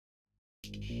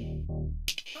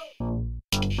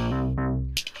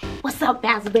What's up,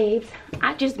 Bazzle babes?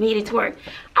 I just made it to work.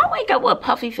 I wake up with a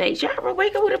puffy face. Y'all ever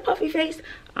wake up with a puffy face?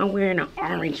 I'm wearing an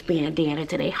orange bandana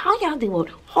today. How y'all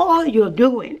doing? How are you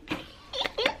doing?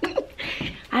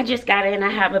 I just got in. I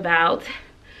have about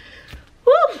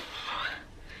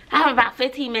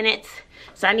 15 minutes.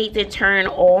 So I need to turn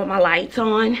all my lights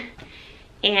on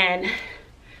and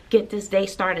get this day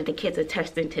started. The kids are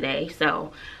testing today.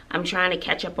 So I'm trying to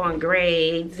catch up on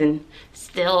grades and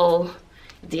still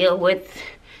deal with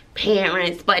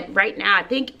parents. But right now I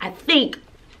think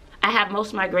I have most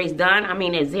of my grades done. I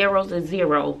mean, a 0's a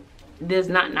 0. There's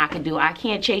nothing I can do. I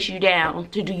can't chase you down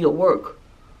to do your work.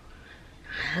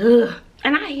 Ugh.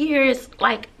 And I hear it's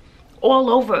like all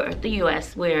over the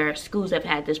US where schools have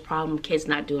had this problem, kids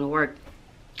not doing the work.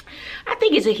 I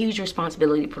think it's a huge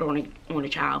responsibility to put on a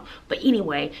child. But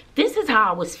anyway, this is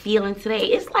how I was feeling today.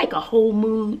 It's like a whole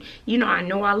mood. You know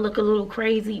I look a little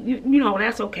crazy. You know,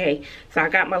 that's okay. So I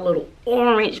got my little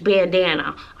orange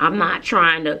bandana. I'm not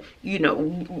trying to, you know,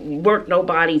 work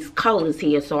nobody's colors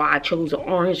here. So I chose an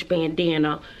orange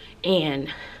bandana.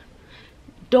 And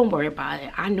don't worry about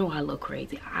it. I know I look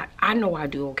crazy. I know I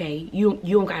do, okay? You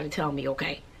don't got to tell me,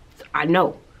 okay? I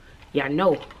know. Yeah, I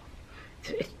know.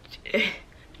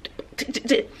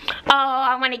 Oh,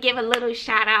 I want to give a little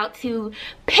shout out to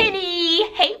Penny.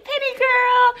 Hey, Penny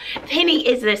girl. Penny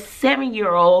is a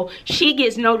 7-year-old. She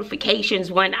gets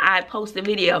notifications when I post a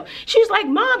video. She's like,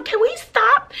 Mom, can we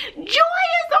stop? Joy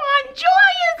is on.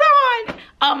 Joy is on.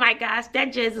 Oh my gosh,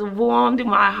 that just warmed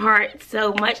my heart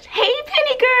so much. Hey,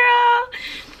 Penny girl.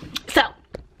 So,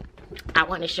 I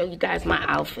want to show you guys my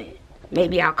outfit.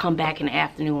 Maybe I'll come back in the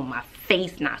afternoon with my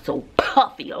face not so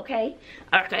puffy, okay?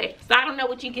 Okay, so I don't know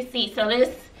what you can see. So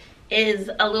this is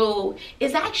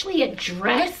it's actually a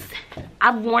dress.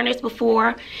 I've worn this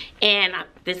before, and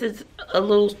this is a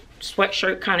little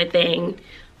sweatshirt kind of thing.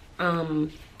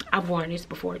 I've worn this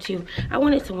before too. I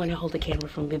wanted someone to hold the camera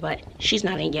for me, but she's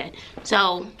not in yet.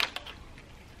 So,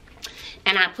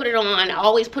 and I put it on, I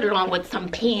always put it on with some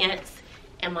pants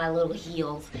and my little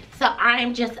heels. So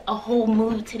I'm just a whole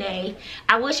mood today.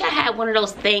 I wish I had one of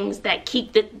those things that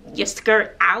keep your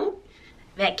skirt out,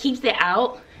 that keeps it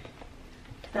out.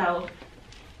 So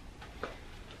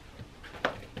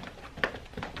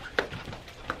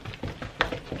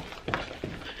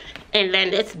and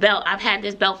then this belt, I've had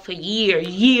this belt for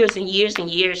years and years.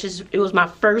 It was my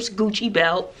first Gucci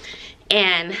belt,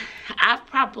 and I've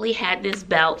probably had this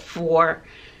belt for,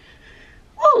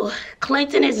 oh,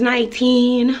 Clinton is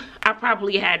 19. I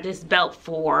probably had this belt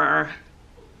for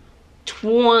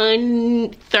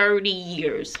 30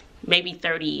 years, maybe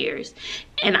 30 years.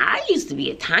 And I used to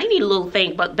be a tiny little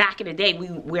thing, but back in the day, we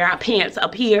wear our pants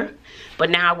up here, but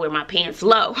now I wear my pants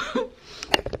low.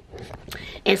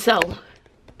 And so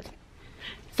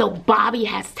Bobby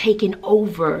has taken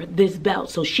over this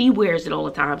belt, so she wears it all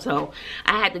the time. So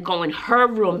I had to go in her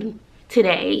room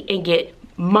today and get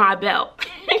my belt.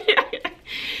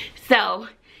 So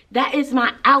that is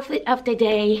my outfit of the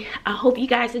day. I hope you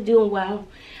guys are doing well.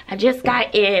 I just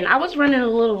got in. I was running a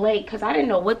little late because I didn't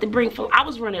know what to bring for. I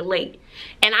was running late,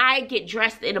 and I get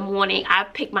dressed in the morning. I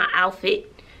pick my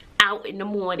outfit out in the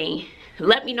morning.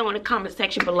 Let me know in the comment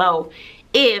section below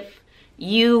if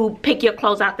you pick your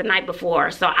clothes out the night before.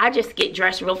 So I just get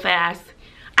dressed real fast.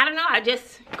 I don't know, I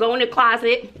just go in the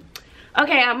closet.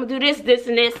 Okay, I'm gonna do this, this,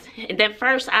 and this. And then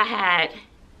first I had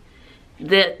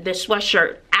the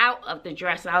sweatshirt out of the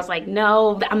dress. I was like,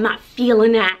 no, I'm not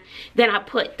feeling that. Then I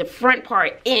put the front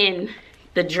part in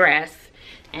the dress,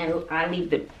 and I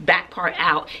leave the back part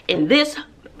out. And this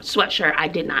sweatshirt I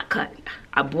did not cut.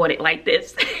 I bought it like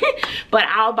this. But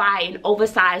I'll buy an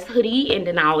oversized hoodie, and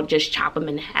then I'll just chop them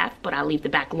in half, but I'll leave the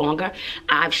back longer.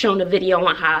 I've shown a video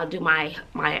on how I do my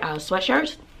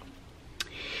sweatshirts.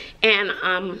 And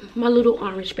my little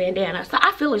orange bandana. So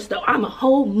I feel as though I'm a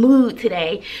whole mood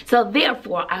today. So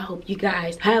therefore, I hope you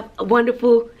guys have a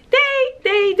wonderful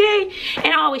day.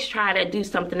 And I always try to do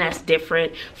something that's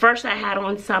different. First I had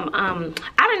on some,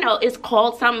 I don't know, it's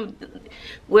called some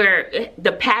where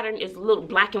the pattern is little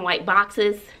black and white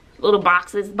boxes. Little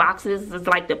boxes. It's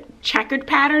like the checkered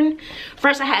pattern.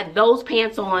 First I had those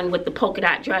pants on with the polka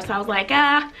dot dress. I was like,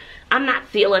 I'm not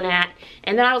feeling that.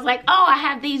 And then I was like, oh, I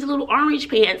have these little orange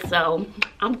pants. So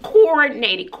I'm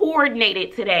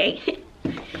coordinated today.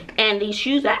 And these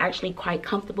shoes are actually quite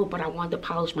comfortable, but I wanted to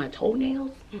polish my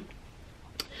toenails.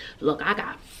 Look, I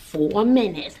got 4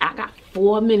 minutes. I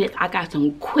got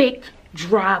some quick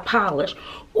dry polish.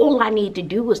 All I need to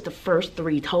do is the first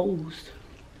 3 toes.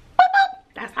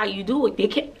 That's how you do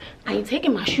it. I ain't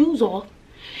taking my shoes off.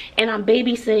 And I'm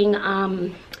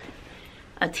babysitting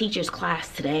a teacher's class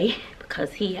today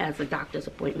because he has a doctor's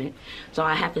appointment. So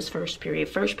I have his first period.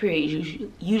 First period is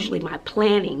usually my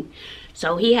planning.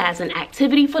 So he has an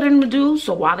activity for them to do.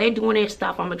 So while they're doing their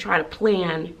stuff, I'm gonna try to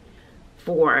plan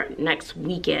for next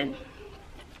weekend.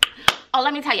 Oh,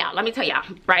 let me tell y'all,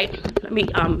 right? Let me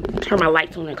turn my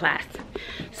lights on in class.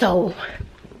 So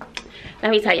let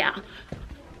me tell y'all,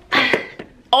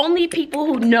 only people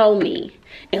who know me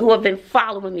and who have been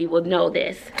following me will know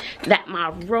this, that my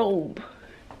robe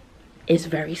is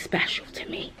very special to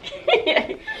me.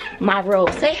 My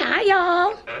robe. Say hi,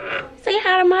 y'all. Say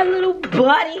hi to my little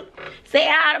buddy. Say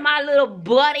hi to my little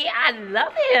buddy. I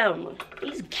love him.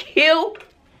 He's cute.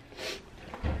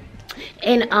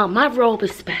 And my robe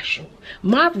is special.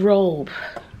 My robe,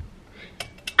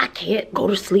 I can't go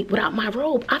to sleep without my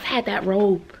robe. I've had that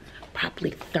robe probably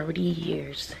 30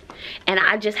 years. And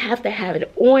I just have to have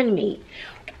it on me.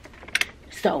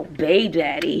 So Baby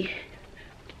Daddy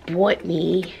bought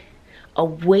me a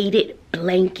weighted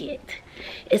blanket.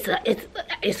 It's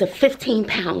a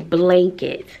 15-pound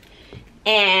blanket.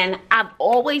 And I've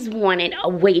always wanted a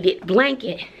weighted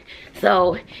blanket.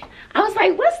 So I was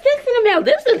like, what's this in the mail?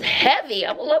 This is heavy.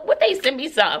 What they send me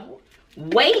some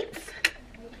weights?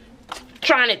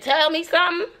 Trying to tell me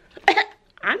something?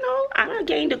 I know, I done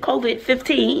gained the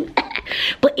COVID-15.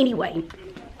 But anyway,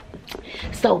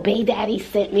 so Baby Daddy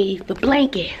sent me the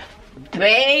blanket.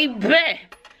 Baby,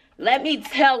 let me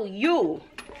tell you.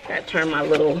 Gotta turn my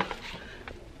little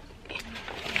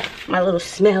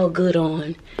smell good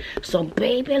on. So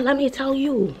baby, let me tell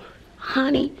you,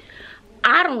 honey,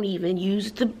 I don't even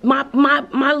use my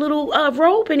little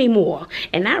robe anymore.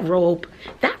 And that robe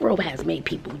has made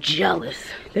people jealous.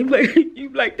 They like, you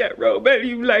like that robe better than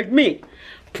you like me.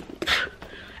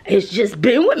 It's just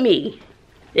been with me.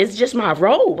 It's just my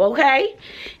robe, okay?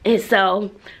 And so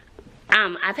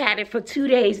I've had it for 2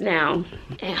 days now.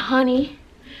 And honey,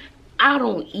 I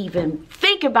don't even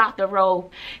think about the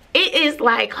robe. It is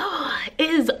like, oh, it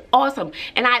is awesome.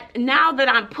 And now that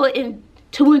I'm putting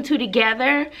 2 and 2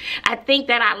 together, I think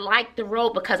that I like the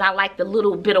robe because I like the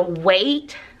little bit of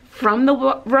weight from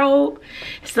the robe.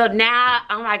 So now,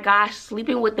 oh my gosh,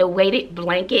 sleeping with the weighted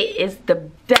blanket is the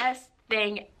best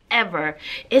thing ever.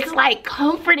 It's like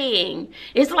comforting.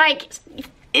 It's like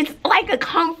a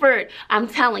comfort. I'm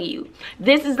telling you,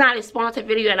 this is not a sponsored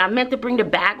video, and I meant to bring the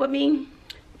bag with me,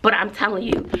 but I'm telling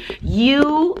you,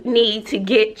 you need to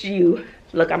get you,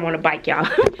 look, I'm on a bike, y'all.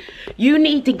 You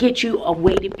need to get you a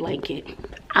weighted blanket.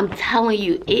 I'm telling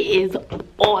you, it is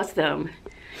awesome.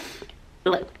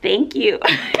 Look, thank you.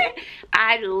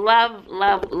 I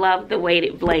love the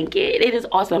weighted blanket. It is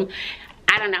awesome.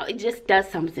 I don't know, it just does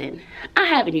something. I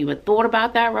haven't even thought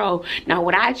about that robe. Now,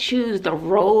 would I choose the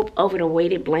robe over the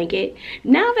weighted blanket?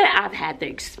 Now that I've had the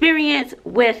experience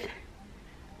with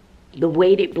the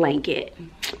weighted blanket,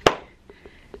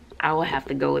 I will have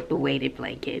to go with the weighted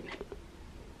blanket.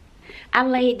 I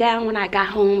laid down when I got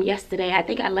home yesterday. I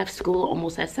think I left school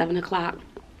almost at 7 o'clock.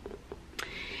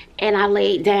 And I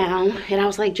laid down and I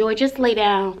was like, Joy, just lay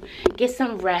down, get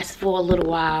some rest for a little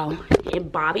while.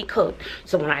 And Bobby cooked.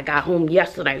 So when I got home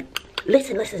yesterday,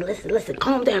 listen,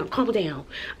 calm down.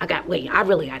 I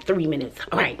really got 3 minutes.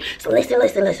 All right, so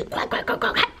listen.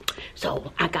 Quack.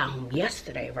 So I got home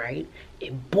yesterday, right?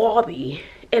 And Bobby,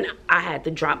 and I had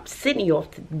to drop Sydney off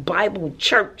to Bible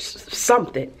church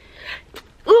something.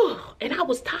 Ugh, and I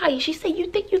was tired. She said, you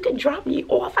think you can drop me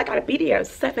off? I gotta be there at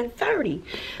 7:30.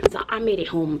 So I made it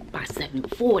home by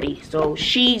 7:40. So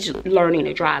she's learning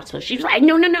to drive. So she's like,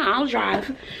 no, I'll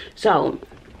drive. So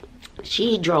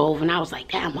she drove and I was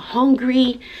like, damn, I'm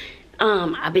hungry.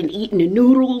 I've been eating the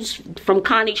noodles from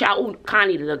Connie Chow. Oh,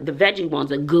 Connie, the veggie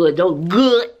ones are good. They're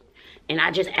good. And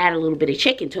I just add a little bit of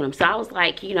chicken to them. So I was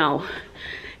like, you know,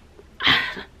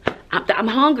 I'm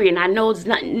hungry and I know there's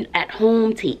nothing at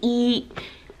home to eat.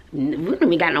 We don't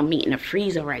even got no meat in the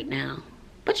freezer right now.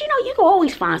 But you know, you can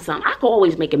always find something. I can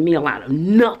always make a meal out of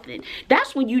nothing.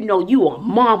 That's when you know you are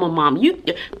mama. You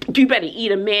better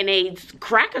eat a mayonnaise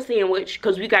cracker sandwich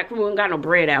because we ain't got no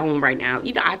bread at home right now.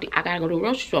 You know, I gotta go to the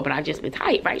grocery store, but I just been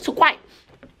tired, right? So quiet.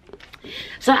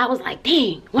 So I was like,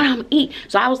 dang, what I'm gonna eat?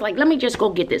 So I was like, let me just go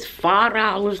get this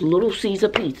 $5 Little Caesar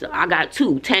pizza. I got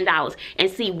two, $10. And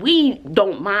see, we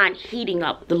don't mind heating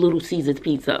up the Little Caesars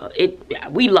pizza.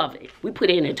 We love it. We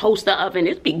put it in a toaster oven.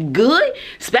 It's be good,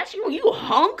 especially when you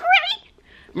hungry.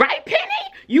 Right, Penny?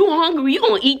 You hungry, you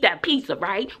gonna eat that pizza,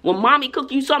 right? When mommy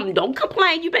cook you something, don't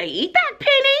complain. You better eat that,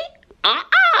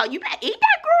 Penny. You better eat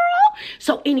that, girl.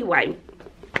 So anyway,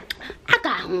 I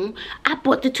got home. I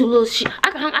bought the two little shit.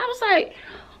 I got home. I was like,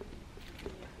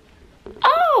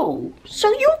 oh, so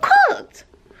you cooked.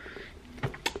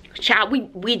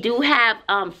 Child, we do have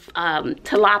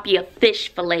tilapia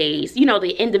fish fillets, you know,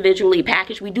 the individually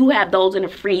packaged. We do have those in the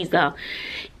freezer.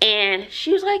 And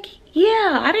she was like,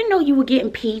 yeah, I didn't know you were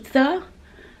getting pizza.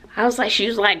 She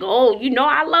was like, oh, you know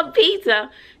I love pizza.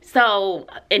 So,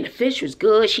 and the fish was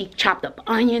good. She chopped up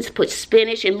onions, put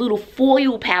spinach in little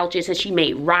foil pouches, and she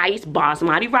made rice,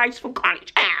 basmati rice from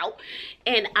Carnage Cow.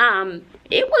 And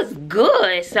it was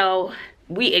good. So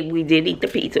we did eat the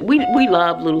pizza. We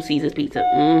love Little Caesars pizza.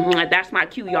 That's my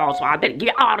cue, y'all. So I better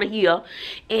get out of here.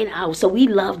 And so we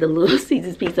love the Little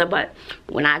Caesars pizza. But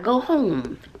when I go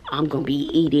home, I'm gonna be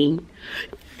eating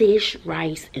fish,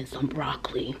 rice, and some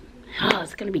broccoli. Oh,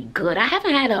 it's gonna be good. I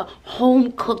haven't had a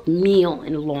home cooked meal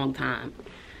in a long time,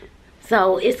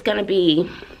 so it's gonna be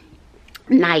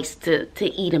nice to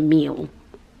eat a meal,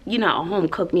 you know, a home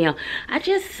cooked meal. I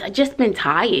just been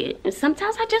tired, and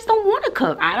sometimes I just don't want to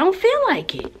cook. I don't feel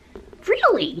like it,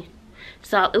 really.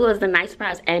 So it was a nice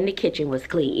surprise, and the kitchen was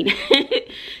clean.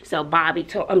 So Bobby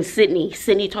told,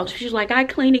 Sydney talked, she's like, I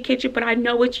clean the kitchen, but I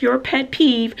know it's your pet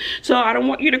peeve, so I don't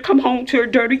want you to come home to a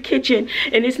dirty kitchen,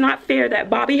 and it's not fair that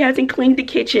Bobby hasn't cleaned the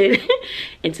kitchen.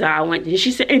 And so I went, and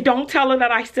she said, and don't tell her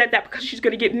that I said that because she's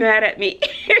gonna get mad at me.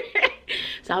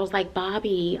 So I was like,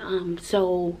 Bobby,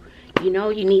 so you know,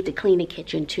 you need to clean the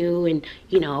kitchen too, and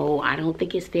you know, I don't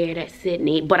think it's fair that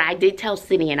Sydney, but I did tell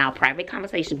Sydney in our private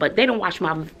conversation, but they don't watch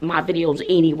my videos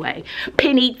anyway.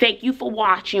 Penny, thank you for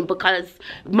watching, because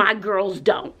my girls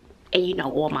don't, and you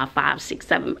know, all my 5, 6,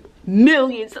 7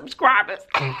 million subscribers.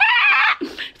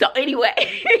 So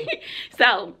anyway,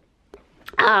 so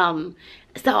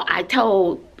I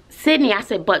told Sydney, I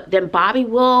said, but then Bobby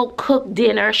will cook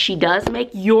dinner. She does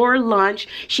make your lunch.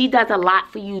 She does a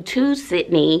lot for you too,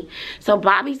 Sydney. So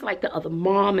Bobby's like the other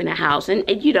mom in the house. And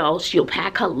you know, she'll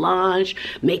pack her lunch,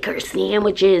 make her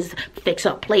sandwiches, fix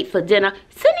her plate for dinner.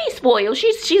 Sydney's spoiled.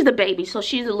 She's the baby, so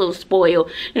she's a little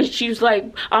spoiled. And she's like,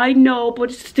 I know,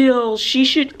 but still, she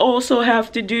should also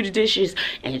have to do the dishes.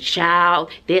 And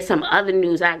child, there's some other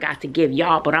news I got to give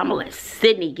y'all, but I'm gonna let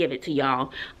Sydney give it to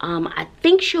y'all. I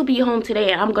think she'll be home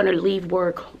today. I'm gonna leave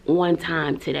work on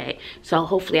time today, so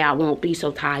hopefully I won't be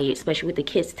so tired, especially with the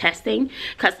kids testing,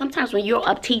 because sometimes when you're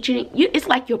up teaching, it's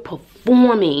like you're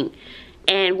performing.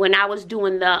 And when I was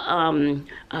doing the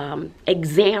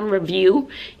exam review,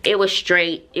 it was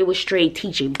straight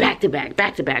teaching back to back.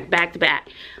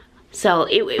 So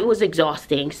it was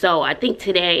exhausting. So I think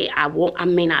today I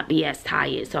may not be as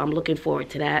tired, so I'm looking forward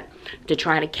to that, to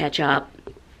try to catch up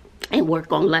and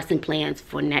work on lesson plans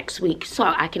for next week, so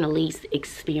I can at least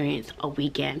experience a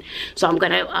weekend. So I'm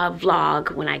gonna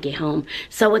vlog when I get home.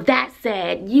 So with that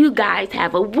said, you guys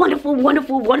have a wonderful,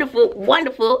 wonderful, wonderful,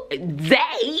 wonderful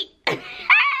day.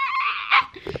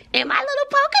 And my little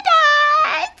polka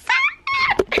dots.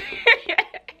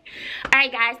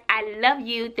 Alright guys, I love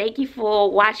you. Thank you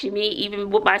for watching me,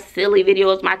 even with my silly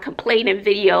videos, my complaining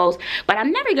videos. But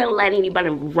I'm never gonna let anybody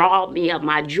rob me of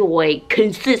my joy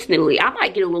consistently. I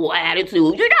might get a little attitude,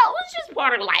 you know, it's just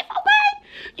part of life, okay?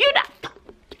 You know,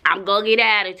 I'm gonna get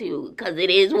attitude, because it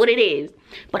is what it is.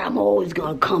 But I'm always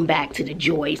gonna come back to the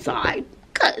joy side,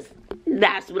 because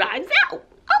that's what I sell,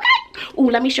 okay? Ooh,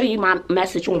 let me show you my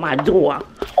message on my door.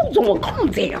 Hold on,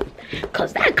 calm down,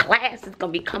 because that class is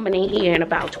gonna be coming in here in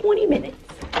about 20 minutes.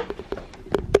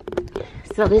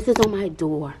 So this is on my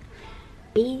door.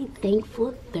 Be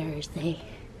thankful Thursday.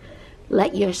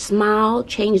 Let your smile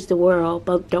change the world,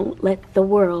 but don't let the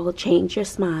world change your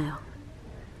smile.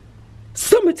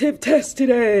 Summative test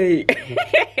today.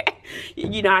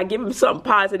 You know, I give them something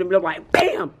positive, and I'm like,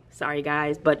 bam! Sorry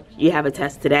guys, but you have a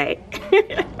test today.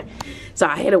 So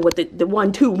I hit her with the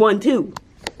 1, 2, 1, 2.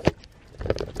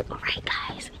 All right, guys.